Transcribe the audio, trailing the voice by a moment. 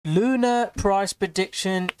Lunar price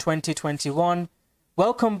prediction 2021.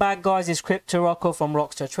 Welcome back, guys. It's Crypto Rocko from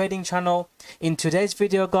Rockstar Trading Channel. In today's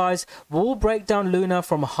video, guys, we'll break down Lunar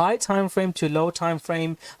from high time frame to low time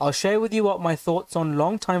frame. I'll share with you what my thoughts on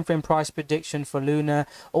long time frame price prediction for Lunar.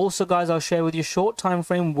 Also, guys, I'll share with you short time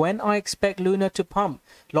frame when I expect Lunar to pump.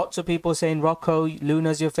 Lots of people saying, Rocko,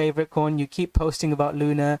 Lunar's your favorite coin. You keep posting about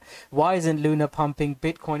Lunar. Why isn't Lunar pumping?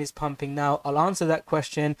 Bitcoin is pumping now. I'll answer that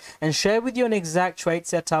question and share with you an exact trade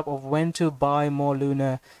setup of when to buy more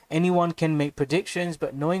Lunar. Anyone can make predictions,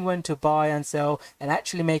 but knowing when to buy and sell and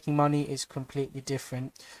actually making money is completely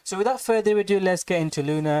different. So without further ado, let's get into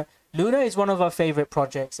Lunar. Lunar is one of our favorite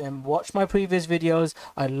projects, and watch my previous videos.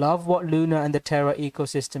 I love what Lunar and the Terra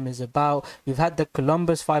ecosystem is about. We've had the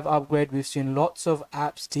Columbus 5 upgrade. We've seen lots of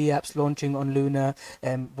apps, D-apps launching on Lunar.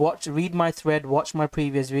 Read my thread, watch my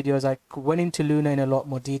previous videos. I went into Lunar in a lot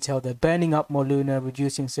more detail. They're burning up more Lunar,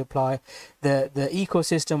 reducing supply. The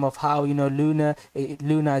ecosystem of how, you know, Lunar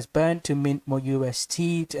is burnt to mint more UST,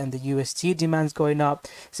 and the UST demand's going up.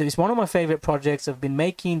 So it's one of my favorite projects. I've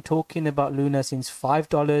been talking about Lunar since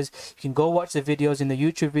 $5. You can go watch the videos in the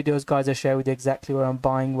YouTube videos, guys. I share with you exactly where I'm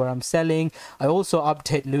buying, where I'm selling. I also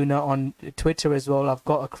update Lunar on Twitter as well. I've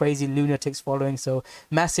got a crazy lunatics following, so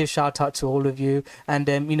massive shout out to all of you. And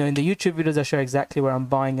you know, in the YouTube videos I share exactly where I'm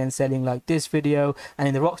buying and selling, like this video. And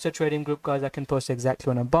in the Rockstar Trading group, guys, I can post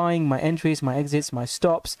exactly when I'm buying, my entries, my exits, my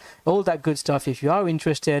stops, all that good stuff. If you are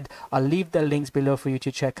interested, I'll leave the links below for you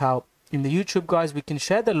to check out. In the YouTube, guys, we can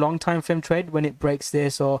share the long time frame trade when it breaks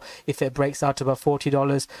this, or if it breaks out about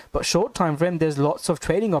 $40. But short time frame, there's lots of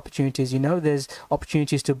trading opportunities. You know, there's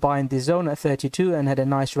opportunities to buy in this zone at 32 and had a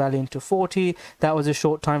nice rally into 40. That was a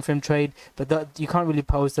short time frame trade, but that you can't really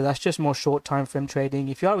post that. That's just more short time frame trading.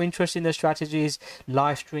 If you are interested in the strategies,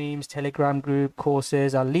 live streams, Telegram group,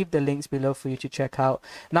 courses, I'll leave the links below for you to check out.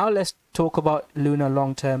 Now let's talk about Lunar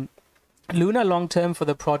long term. Lunar long term for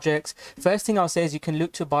the projects. First thing I'll say is you can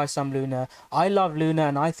look to buy some Lunar. I love Lunar,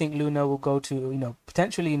 and I think Lunar will go to, you know,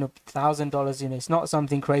 potentially, you know, $1,000. You know, it's not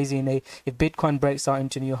something crazy if Bitcoin breaks out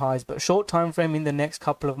into new highs. But short time frame, in the next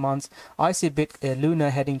couple of months, I see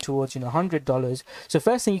Lunar heading towards, you know, $100. So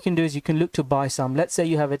first thing you can do is you can look to buy some. Let's say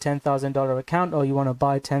you have a $10,000 account, or you want to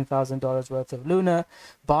buy $10,000 worth of Lunar.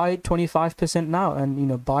 Buy 25% now, and, you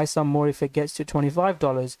know, buy some more if it gets to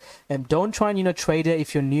 $25. And don't try and, you know, trade it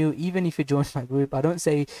if you're new. Even if you join my group, I don't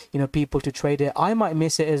say, you know, people to trade it. I might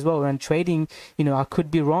miss it as well, and trading, you know, I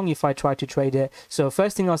could be wrong if I try to trade it. So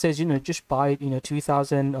first thing I'll say is, you know, just buy, you know,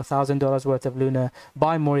 $2,000 or $1,000 worth of Lunar.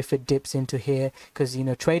 Buy more if it dips into here, because, you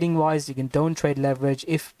know, trading wise, you can don't trade leverage.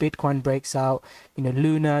 If Bitcoin breaks out, you know,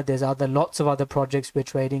 Lunar, there's lots of other projects we're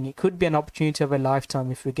trading. It could be an opportunity of a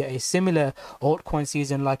lifetime if we get a similar altcoin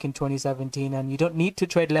season like in 2017, and you don't need to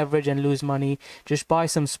trade leverage and lose money. Just buy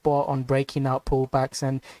some spot on breaking out pullbacks,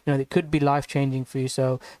 and, you know, it could be life-changing for you.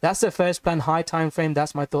 So that's the first plan, high time frame.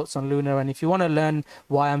 That's my thoughts on Lunar. And if you want to learn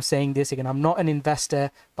why I'm saying this, again, I'm not an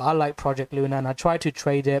investor, but I like Project Lunar, and I try to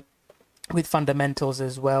trade it with fundamentals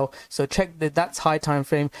as well. So check that's high time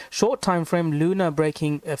frame. Short time frame, Lunar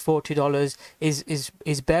breaking $40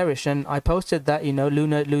 is bearish, and I posted that, you know,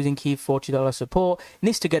 Lunar losing key $40 support,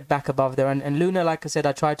 needs to get back above there. And Lunar, like I said,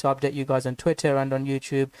 I try to update you guys on Twitter and on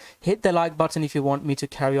YouTube. Hit the like button if you want me to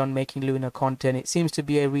carry on making Lunar content. It seems to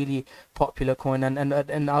be a really popular coin,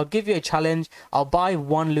 and I'll give you a challenge. I'll buy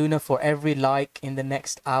one Lunar for every like in the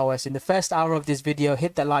next hour. So in the first hour of this video,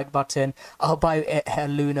 hit the like button. I'll buy a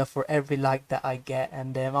Lunar for every like that I get,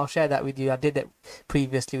 and I'll share that with you. I did it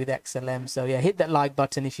previously with XLM. So yeah, hit that like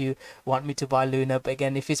button if you want me to buy Lunar. But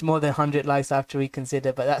again, if it's more than 100 likes, I have to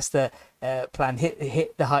reconsider. But that's the plan.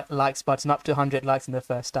 Hit the likes button up to 100 likes in the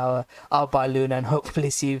first hour. I'll buy Lunar and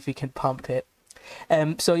hopefully see if we can pump it.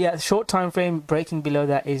 So yeah, short time frame breaking below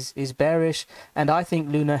that is bearish, and I think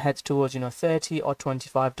Lunar heads towards, you know, $30 or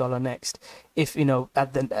 $25 next. If, you know,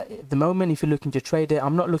 at the moment, if you're looking to trade it,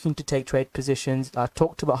 I'm not looking to take trade positions. I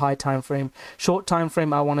talked about high time frame. Short time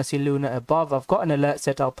frame, I want to see Lunar above. I've got an alert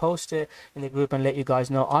set. I'll post it in the group and let you guys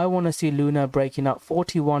know. I want to see Lunar breaking up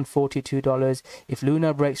 $41, $42. If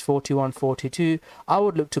Lunar breaks $41, $42, I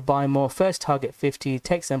would look to buy more. First target 50,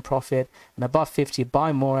 take some profit, and above 50,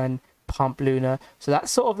 buy more and pump Lunar. So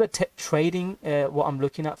that's sort of the trading, what I'm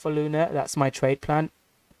looking at for Lunar. That's my trade plan.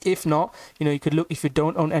 If not, you know, you could look, if you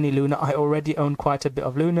don't own any Lunar, I already own quite a bit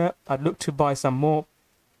of Lunar. I'd look to buy some more.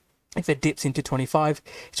 if it dips into 25,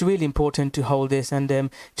 it's really important to hold this. And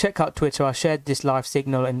check out Twitter. I shared this live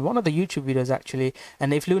signal in one of the YouTube videos actually,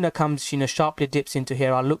 and if Luna comes, you know, sharply dips into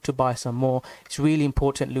here, I'll look to buy some more. It's really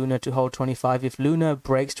important, Luna, to hold 25. If Luna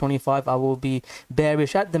breaks 25, I will be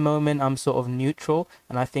bearish. At the moment I'm sort of neutral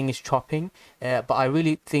and I think it's chopping, but I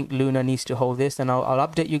really think Luna needs to hold this, and I'll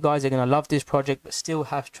update you guys. You're gonna love this project, but still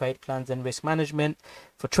have trade plans and risk management.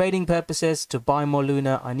 For trading purposes, to buy more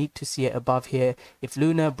Luna, I need to see it above here. If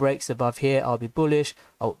Luna breaks above here, I'll be bullish.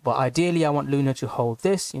 But ideally, I want Luna to hold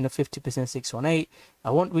this, you know, 50% 618.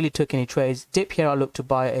 I won't really took any trades. Dip here, I'll look to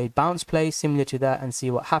buy a bounce play similar to that and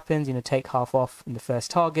see what happens. You know, take half off in the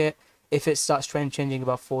first target. If it starts trend changing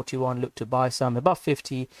above 41, look to buy some. Above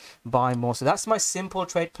 50, buy more. So that's my simple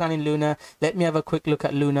trade plan in Luna. Let me have a quick look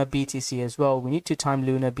at Luna BTC as well. We need to time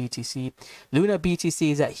Luna BTC. Luna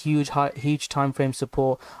BTC is at huge time frame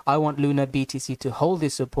support. I want Luna BTC to hold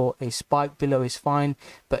this support. A spike below is fine,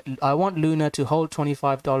 but I want Luna to hold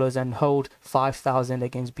 $25 and hold 5,000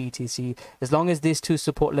 against BTC. As long as these two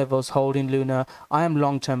support levels hold in Luna, I am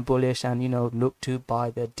long-term bullish and, you know, look to buy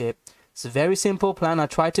the dip. It's a very simple plan. I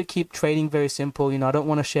try to keep trading very simple. You know, I don't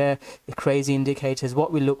want to share the crazy indicators.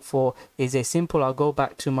 What we look for is a simple, I'll go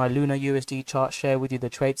back to my Luna USD chart, share with you the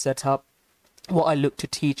trade setup. What I look to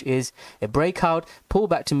teach is a breakout, pull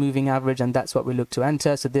back to moving average, and that's what we look to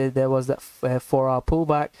enter. So there was that 4-hour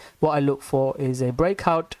pullback. What I look for is a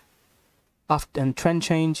breakout after and trend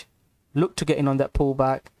change, look to get in on that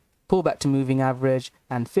pullback to moving average,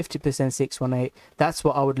 and 50% 618. That's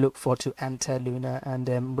what I would look for to enter Luna,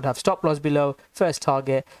 and would have stop loss below, first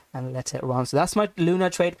target, and let it run. So that's my Luna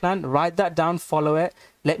trade plan. Write that down, follow it.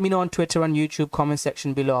 Let me know on Twitter and YouTube, comment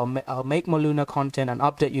section below. I'll make more Luna content and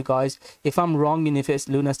update you guys. If I'm wrong and if it's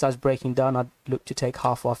Luna starts breaking down, I'd look to take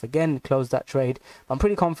half off again, close that trade. I'm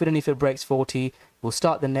pretty confident if it breaks 40, we'll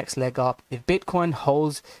start the next leg up. If Bitcoin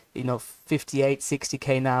holds, you know, 58,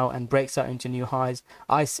 60k now and breaks out into new highs,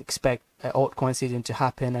 I expect altcoin season to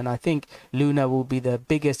happen, and I think Luna will be the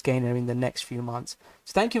biggest gainer in the next few months.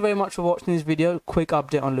 So thank you very much for watching this video. Quick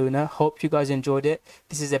update on Luna. Hope you guys enjoyed it.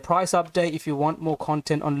 This is a price update. If you want more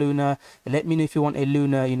content on Luna, let me know if you want a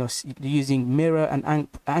Luna, you know, using mirror and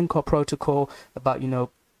anchor protocol, about, you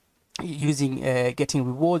know, using getting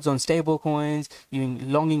rewards on stable coins,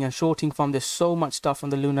 using longing and shorting from. There's so much stuff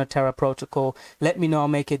on the Luna Terra protocol. Let me know. I'll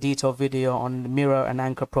make a detailed video on the mirror and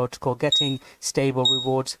anchor protocol, getting stable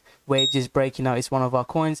rewards. Wages breaking out is one of our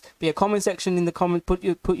coins. But yeah, comment section in the comment, put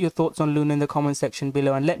your thoughts on Luna in the comment section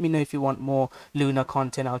below, and let me know if you want more Luna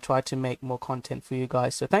content. I'll try to make more content for you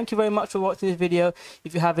guys. So thank you very much for watching this video.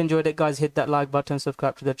 If you have enjoyed it, guys, hit that like button,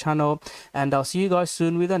 subscribe to the channel, and I'll see you guys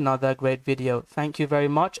soon with another great video. Thank you very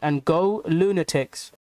much, and go Lunatics.